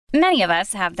Many of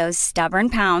us have those stubborn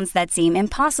pounds that seem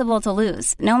impossible to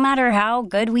lose, no matter how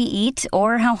good we eat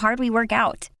or how hard we work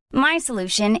out. My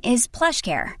solution is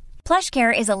PlushCare.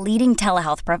 PlushCare is a leading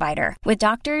telehealth provider with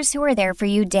doctors who are there for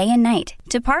you day and night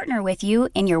to partner with you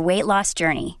in your weight loss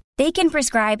journey. They can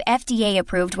prescribe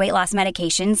FDA-approved weight loss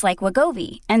medications like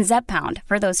Wegovy and Zepbound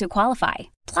for those who qualify.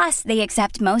 Plus, they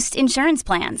accept most insurance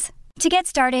plans. To get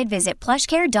started, visit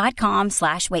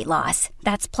plushcare.com/weightloss.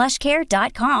 That's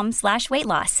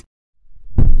plushcare.com/weightloss.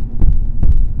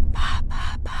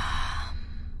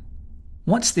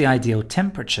 What's the ideal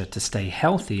temperature to stay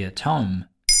healthy at home?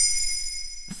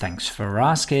 Thanks for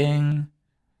asking.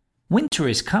 Winter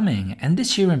is coming, and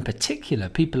this year in particular,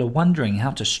 people are wondering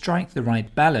how to strike the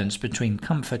right balance between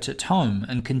comfort at home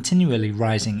and continually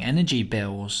rising energy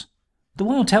bills. The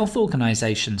World Health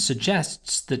Organization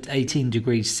suggests that 18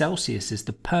 degrees Celsius is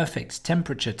the perfect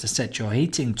temperature to set your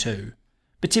heating to.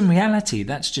 But in reality,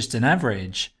 that's just an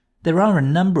average. There are a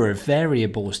number of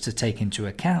variables to take into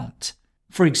account.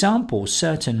 For example,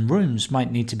 certain rooms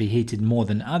might need to be heated more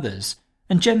than others,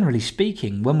 and generally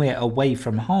speaking, when we're away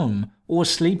from home or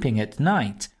sleeping at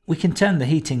night, we can turn the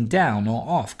heating down or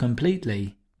off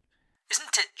completely.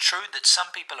 Isn't it true that some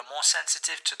people are more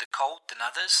sensitive to the cold than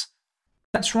others?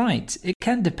 That's right, it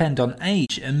can depend on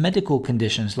age and medical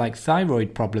conditions like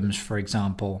thyroid problems, for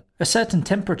example. A certain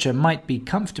temperature might be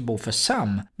comfortable for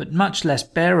some, but much less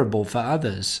bearable for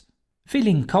others.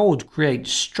 Feeling cold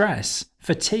creates stress,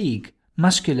 fatigue,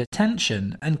 muscular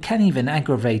tension, and can even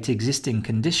aggravate existing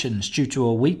conditions due to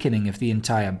a weakening of the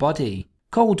entire body.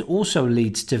 Cold also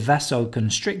leads to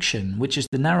vasoconstriction, which is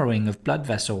the narrowing of blood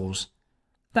vessels.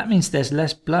 That means there's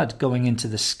less blood going into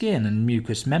the skin and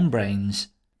mucous membranes.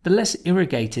 The less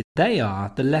irrigated they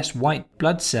are, the less white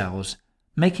blood cells,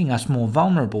 making us more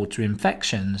vulnerable to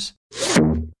infections.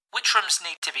 Which rooms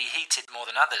need to be heated more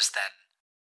than others then?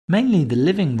 Mainly the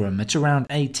living room at around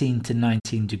 18 to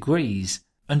 19 degrees,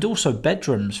 and also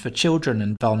bedrooms for children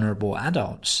and vulnerable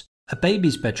adults. A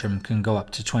baby's bedroom can go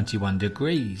up to 21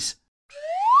 degrees.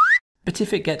 But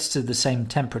if it gets to the same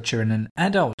temperature in an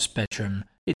adult's bedroom,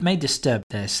 it may disturb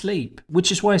their sleep,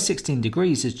 which is why 16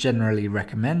 degrees is generally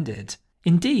recommended.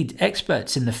 Indeed,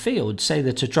 experts in the field say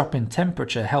that a drop in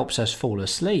temperature helps us fall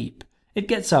asleep. It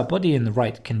gets our body in the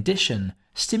right condition,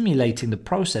 stimulating the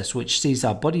process which sees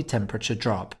our body temperature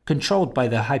drop, controlled by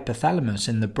the hypothalamus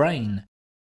in the brain.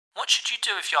 What should you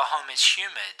do if your home is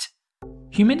humid?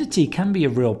 Humidity can be a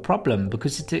real problem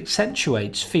because it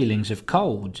accentuates feelings of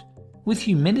cold. With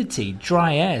humidity,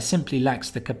 dry air simply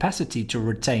lacks the capacity to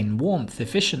retain warmth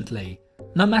efficiently,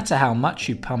 no matter how much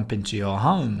you pump into your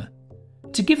home.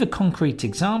 To give a concrete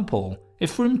example,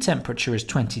 if room temperature is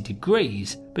 20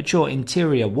 degrees, but your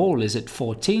interior wall is at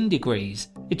 14 degrees,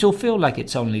 it will feel like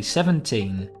it's only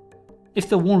 17. If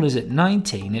the wall is at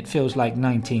 19, it feels like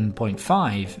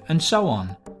 19.5, and so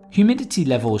on. Humidity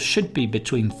levels should be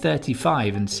between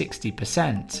 35 and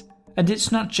 60%. And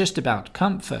it's not just about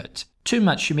comfort. Too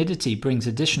much humidity brings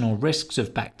additional risks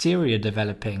of bacteria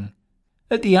developing.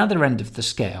 At the other end of the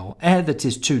scale, air that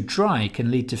is too dry can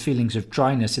lead to feelings of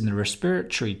dryness in the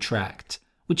respiratory tract,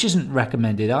 which isn't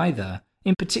recommended either,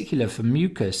 in particular for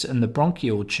mucus and the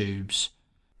bronchial tubes.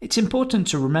 It's important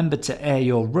to remember to air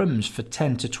your rooms for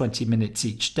 10 to 20 minutes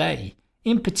each day,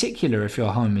 in particular if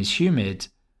your home is humid.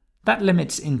 That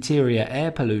limits interior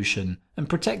air pollution and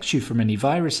protects you from any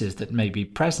viruses that may be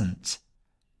present.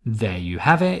 There you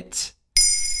have it.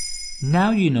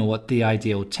 Now you know what the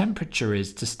ideal temperature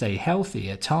is to stay healthy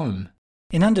at home.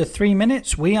 In under 3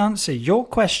 minutes, we answer your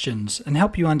questions and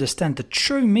help you understand the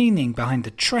true meaning behind the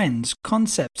trends,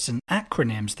 concepts, and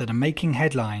acronyms that are making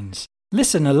headlines.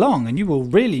 Listen along and you will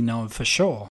really know for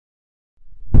sure.